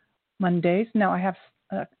Mondays. Now I have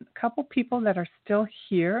a couple people that are still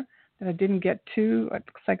here that I didn't get to. It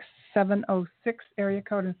looks like 706 area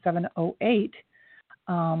code and 708.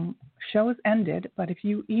 Show is ended, but if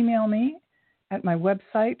you email me at my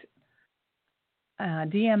website,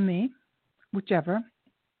 DM me, whichever,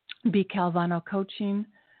 B. Calvano Coaching,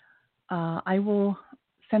 I will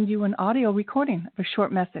send you an audio recording of a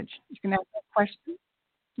short message. You can ask me a question.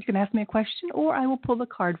 You can ask me a question, or I will pull the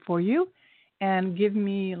card for you and give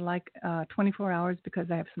me like 24 hours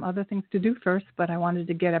because I have some other things to do first, but I wanted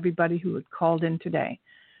to get everybody who had called in today.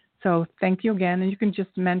 So thank you again, and you can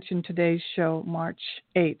just mention today's show, March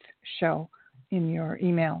 8th show, in your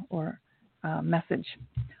email or message.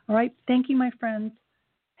 All right. Thank you, my friends.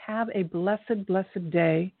 Have a blessed, blessed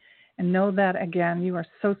day. And know that, again, you are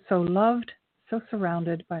so, so loved, so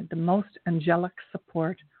surrounded by the most angelic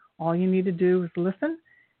support. All you need to do is listen,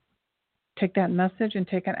 take that message, and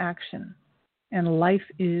take an action. And life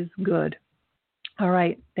is good. All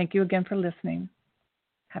right. Thank you again for listening.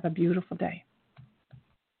 Have a beautiful day.